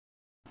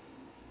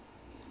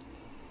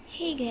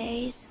Hey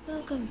guys,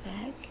 welcome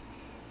back.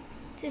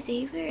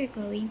 Today we are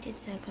going to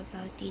talk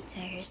about the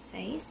tire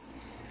size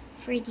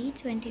for the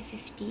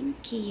 2015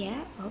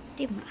 Kia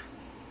Optima.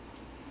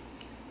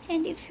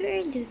 And if you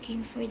are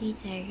looking for the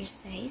tire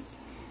size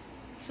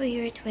for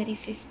your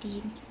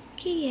 2015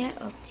 Kia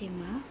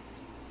Optima,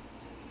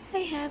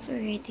 I have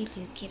already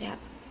looked it up.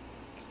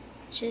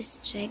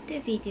 Just check the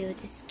video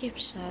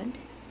description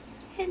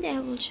and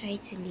I will try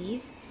to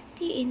leave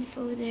the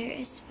info there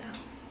as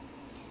well.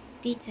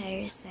 The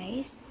tire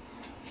size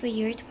for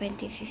your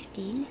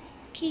 2015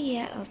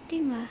 Kia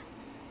Optima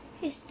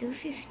is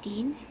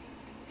 215,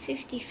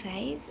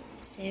 55,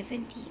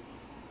 70.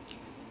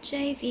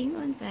 Driving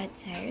on bad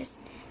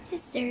tires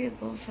is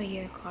terrible for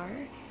your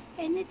car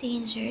and a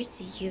danger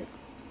to you.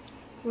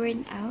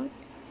 Worn out,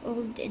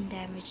 old and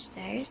damaged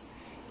tires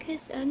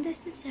cause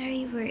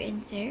unnecessary wear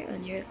and tear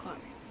on your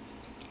car.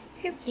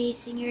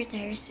 Replacing your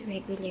tires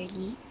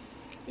regularly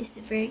is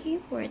very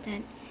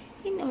important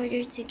in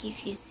order to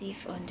keep you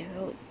safe on the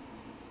road.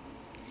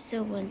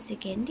 So once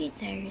again, the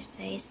tire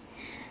size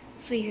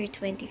for your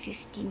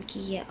 2015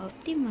 Kia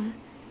Optima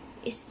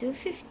is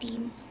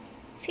 215,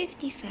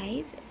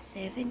 55,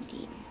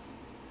 70.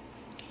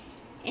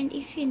 And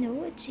if you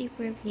know a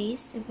cheaper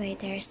place to buy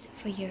tires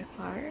for your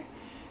car,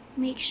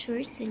 make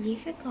sure to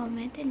leave a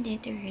comment and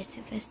let the rest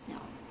of us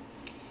know.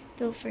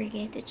 Don't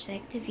forget to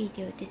check the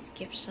video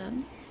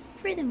description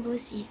for the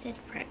most recent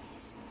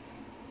price.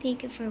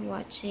 Thank you for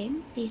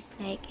watching. Please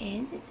like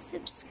and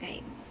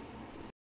subscribe.